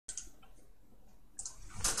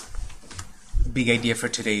Big idea for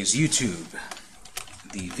today is YouTube,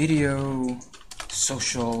 the video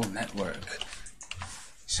social network.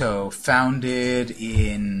 So founded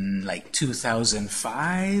in like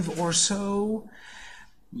 2005 or so.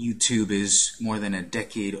 YouTube is more than a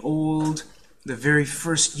decade old. The very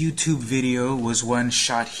first YouTube video was one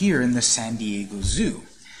shot here in the San Diego Zoo.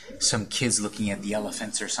 Some kids looking at the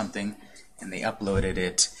elephants or something, and they uploaded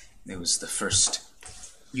it. It was the first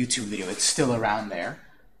YouTube video. It's still around there.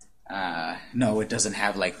 No, it doesn't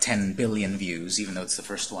have like 10 billion views, even though it's the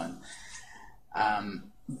first one.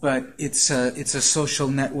 But it's a social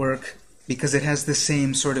network because it has the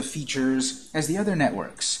same sort of features as the other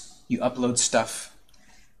networks. You upload stuff,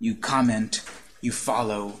 you comment, you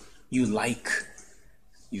follow, you like,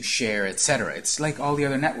 you share, etc. It's like all the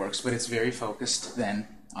other networks, but it's very focused then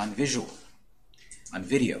on visual, on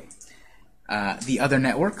video. The other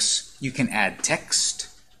networks, you can add text,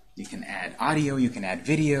 you can add audio, you can add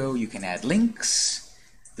video, you can add links.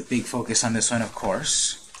 The big focus on this one, of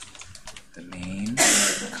course, the main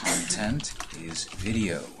content is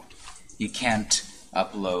video. You can't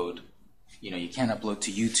upload, you can't upload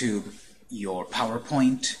to YouTube your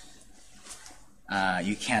PowerPoint.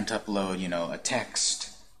 You can't upload, a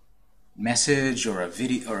text message or a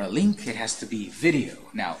video or a link. It has to be video.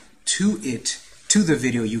 Now, to the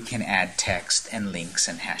video, you can add text and links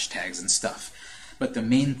and hashtags and stuff. But the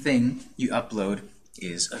main thing you upload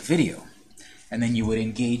is a video. And then you would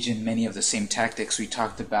engage in many of the same tactics we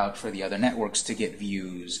talked about for the other networks to get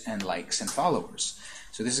views and likes and followers.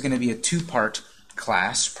 So this is going to be a two-part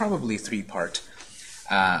class, probably three-part,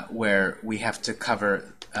 where we have to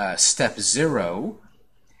cover step 0,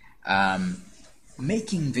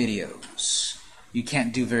 making videos. You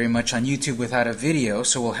can't do very much on YouTube without a video,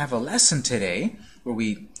 so we'll have a lesson today where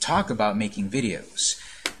we talk about making videos.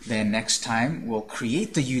 Then next time we'll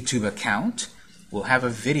create the YouTube account, we'll have a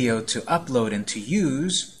video to upload and to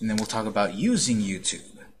use, and then we'll talk about using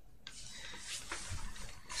YouTube.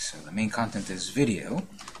 So the main content is video.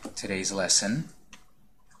 Today's lesson,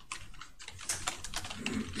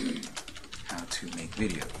 how to make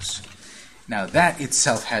videos. Now that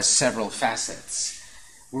itself has several facets.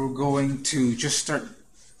 We're going to just start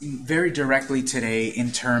very directly today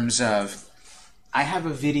in terms of, I have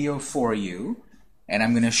a video for you, and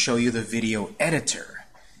I'm going to show you the video editor,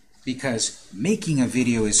 because making a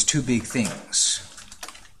video is two big things: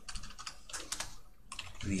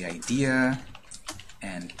 the idea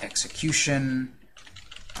and execution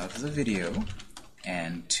of the video,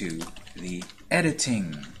 and to the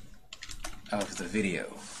editing of the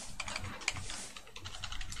video.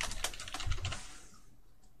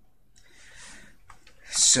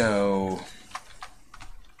 So,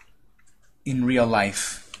 in real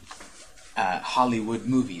life, Hollywood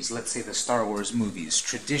movies, let's say the Star Wars movies,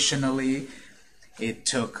 traditionally it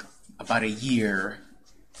took about a year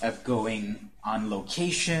of going on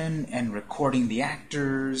location and recording the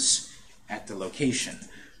actors at the location.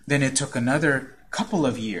 Then it took another couple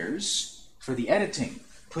of years for the editing,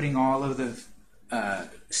 putting all of the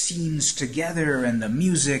scenes together and the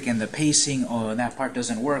music and the pacing. Oh, that part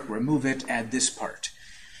doesn't work, remove it, add this part.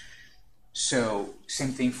 So,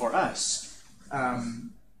 same thing for us.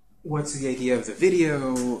 What's the idea of the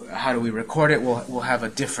video? How do we record it? We'll have a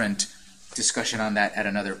different discussion on that at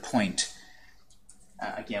another point.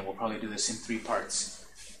 Again, we'll probably do this in 3 parts.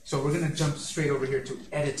 So we're going to jump straight over here to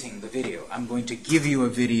editing the video. I'm going to give you a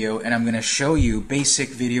video, and I'm going to show you basic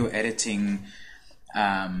video editing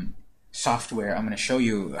software. I'm going to show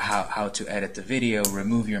you how to edit the video,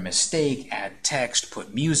 remove your mistake, add text,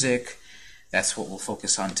 put music. That's what we'll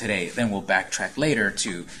focus on today. Then we'll backtrack later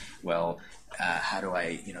to, well, how do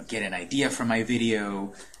I get an idea for my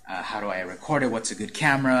video? How do I record it? What's a good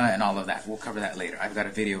camera? And all of that. We'll cover that later. I've got a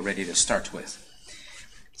video ready to start with.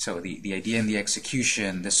 So the idea and the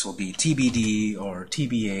execution, this will be TBD or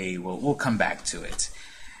TBA. We'll come back to it.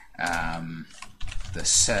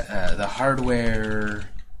 The hardware,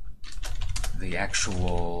 the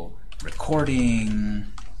actual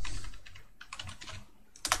recording,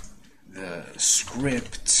 the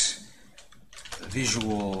script, the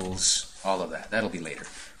visuals, all of that. That'll be later.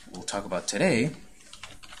 We'll talk about today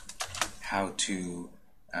how to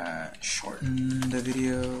shorten the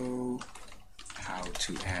video, how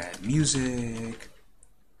to add music,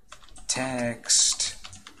 text,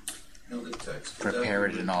 prepare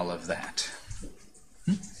it, and all of that.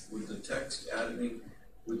 Would the text editing,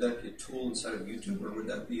 would that be a tool inside of YouTube, or would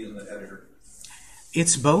that be in the editor?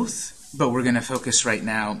 It's both, but we're going to focus right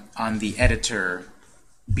now on the editor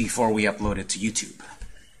before we upload it to YouTube.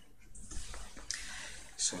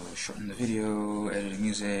 So shorten the video, editing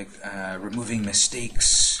music, removing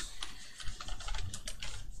mistakes.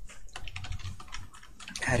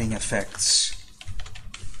 adding effects,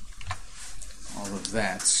 all of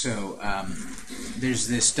that. So there's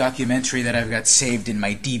this documentary that I've got saved in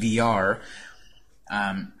my DVR,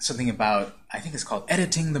 something about, I think it's called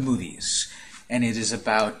Editing the Movies, and it is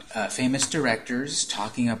about famous directors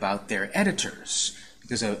talking about their editors,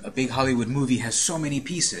 because a big Hollywood movie has so many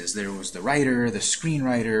pieces. There was the writer, the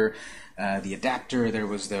screenwriter, the adapter, there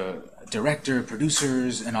was the director,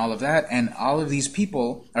 producers, and all of that, and all of these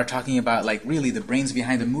people are talking about, like, really the brains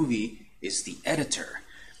behind the movie is the editor,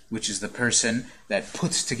 which is the person that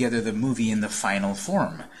puts together the movie in the final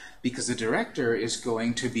form. Because the director is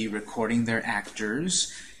going to be recording their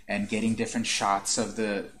actors and getting different shots of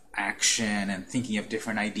the action and thinking of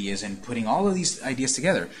different ideas and putting all of these ideas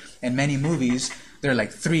together. And many movies, they're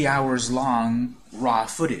like 3 hours long raw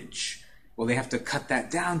footage. Well, they have to cut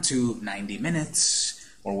that down to 90 minutes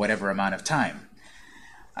or whatever amount of time.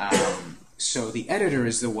 So the editor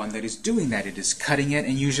is the one that is doing that. It is cutting it,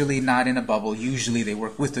 and usually not in a bubble. Usually they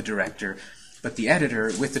work with the director. But the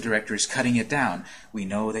editor, with the director, is cutting it down. We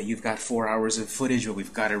know that you've got 4 hours of footage, but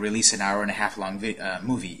we've got to release an hour-and-a-half long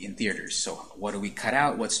movie in theaters. So what do we cut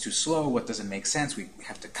out? What's too slow? What doesn't make sense? We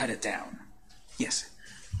have to cut it down. Yes?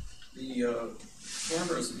 The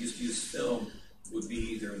cameras that used to use film would be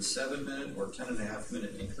either in 7-minute or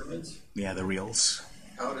 10.5-minute increments. Yeah, the reels.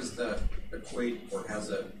 How does that equate, or has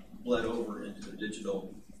that bled over into the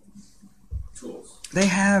digital tools? They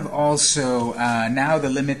have also, now the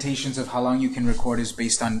limitations of how long you can record is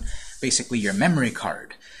based on basically your memory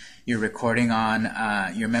card. You're recording on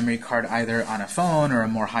your memory card either on a phone or a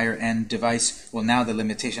more higher-end device. Well, now the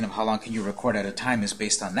limitation of how long can you record at a time is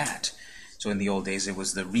based on that. So in the old days, it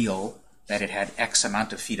was the reel that it had X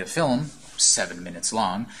amount of feet of film, 7 minutes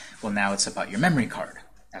long. Well, now it's about your memory card.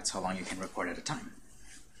 That's how long you can record at a time.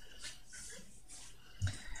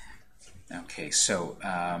 Okay, so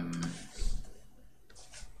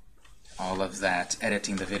all of that,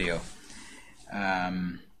 editing the video.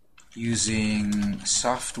 Using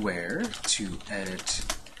software to edit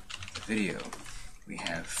the video. We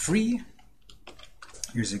have free.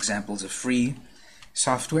 Here's examples of free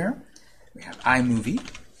software. We have iMovie.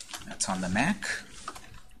 That's on the Mac.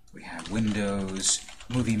 We have Windows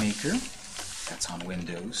Movie Maker. That's on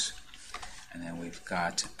Windows. And then we've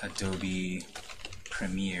got Adobe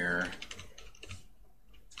Premiere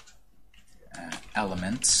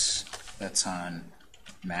Elements. That's on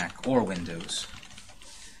Mac or Windows.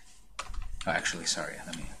 Oh, actually, sorry.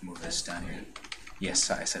 Let me move this down here.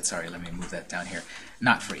 Yes, I said sorry. Let me move that down here.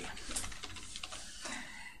 Not free.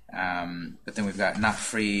 But then we've got not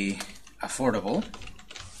free affordable,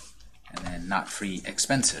 and then not free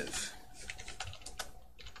expensive.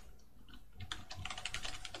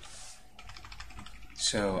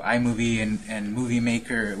 So iMovie and Movie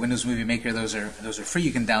Maker, Windows Movie Maker, those are free.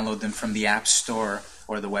 You can download them from the App Store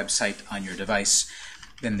or the website on your device.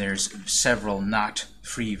 Then there's several not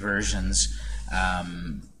free versions.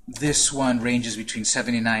 This one ranges between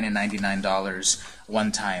 $79 and $99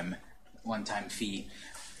 one-time fee.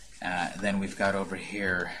 Then we've got over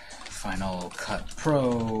here Final Cut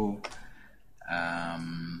Pro,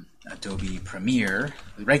 Adobe Premiere,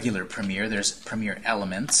 regular Premiere. There's Premiere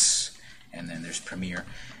Elements, and then there's Premiere.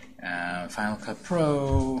 Final Cut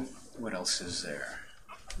Pro. What else is there?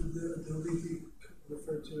 Would the Adobe be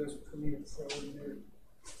referred to as Premiere Pro in there?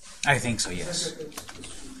 I think so, yes.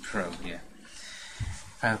 Pro, yeah.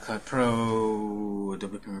 Final Cut Pro,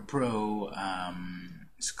 Adobe Premiere Pro,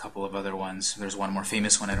 there's a couple of other ones. There's one more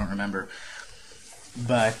famous one I don't remember.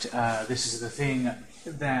 But this is the thing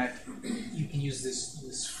that you can use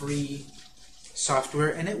this free software,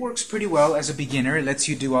 and it works pretty well as a beginner. It lets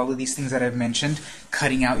you do all of these things that I've mentioned,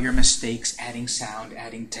 cutting out your mistakes, adding sound,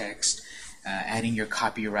 adding text, adding your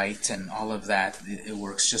copyright, and all of that. It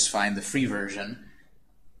works just fine, the free version.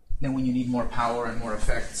 Then when you need more power and more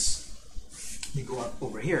effects, you go up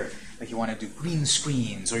over here. Like you want to do green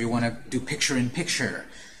screens, or you want to do picture-in-picture,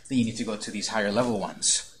 then you need to go to these higher level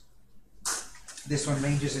ones. This one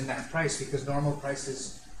ranges in that price because normal price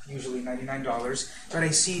is usually $99, but I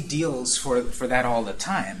see deals for that all the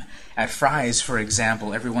time. At Fry's, for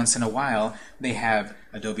example, every once in a while, they have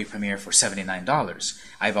Adobe Premiere for $79.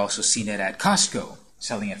 I've also seen it at Costco,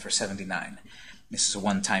 selling it for $79. This is a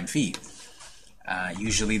one-time fee.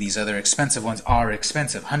 Usually these other expensive ones are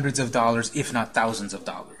expensive, hundreds of dollars, if not thousands of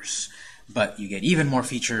dollars. But you get even more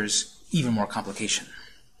features, even more complication.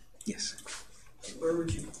 Yes? Where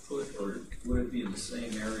would you put, or would it be in the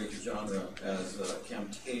same area genre as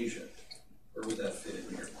Camtasia? Where would that fit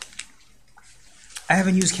in here? I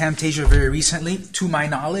haven't used Camtasia very recently. To my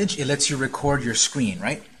knowledge, it lets you record your screen,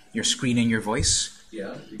 right? Your screen and your voice.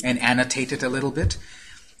 Yeah. And annotate it a little bit.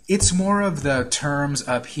 It's more of the terms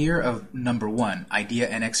up here of number 1, idea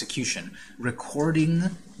and execution.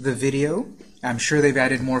 Recording the video. I'm sure they've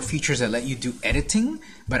added more features that let you do editing,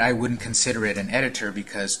 but I wouldn't consider it an editor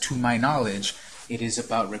because, to my knowledge, it is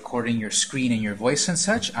about recording your screen and your voice and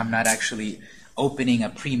such. I'm not actually opening a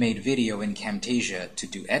pre-made video in Camtasia to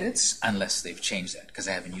do edits unless they've changed that, because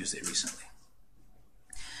I haven't used it recently.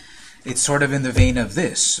 It's sort of in the vein of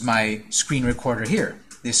this, my screen recorder here.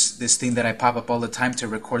 This thing that I pop up all the time to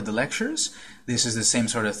record the lectures, this is the same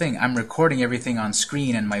sort of thing. I'm recording everything on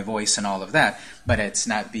screen and my voice and all of that, but it's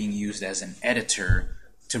not being used as an editor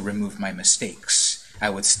to remove my mistakes.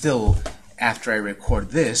 I would still, after I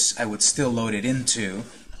record this, I would still load it into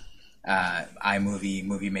iMovie,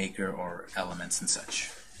 Movie Maker, or Elements and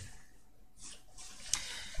such.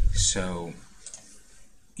 So,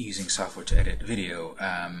 using software to edit video,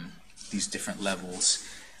 these different levels.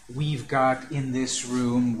 We've got in this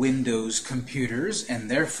room Windows computers,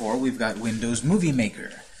 and therefore we've got Windows Movie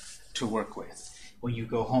Maker to work with. When you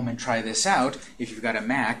go home and try this out, if you've got a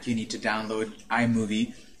Mac, you need to download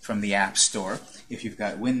iMovie from the App Store. If you've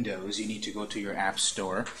got Windows, you need to go to your App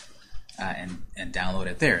Store and download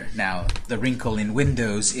it there. Now, the wrinkle in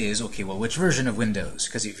Windows is, okay, well, which version of Windows?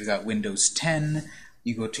 Because if you've got Windows 10,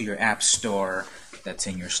 you go to your App Store, that's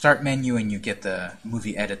in your Start menu, and you get the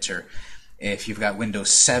movie editor. If you've got Windows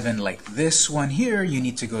 7 like this one here, you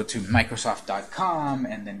need to go to Microsoft.com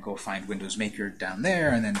and then go find Windows Maker down there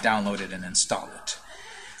and then download it and install it.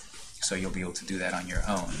 So you'll be able to do that on your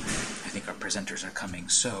own. I think our presenters are coming,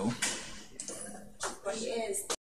 so... What is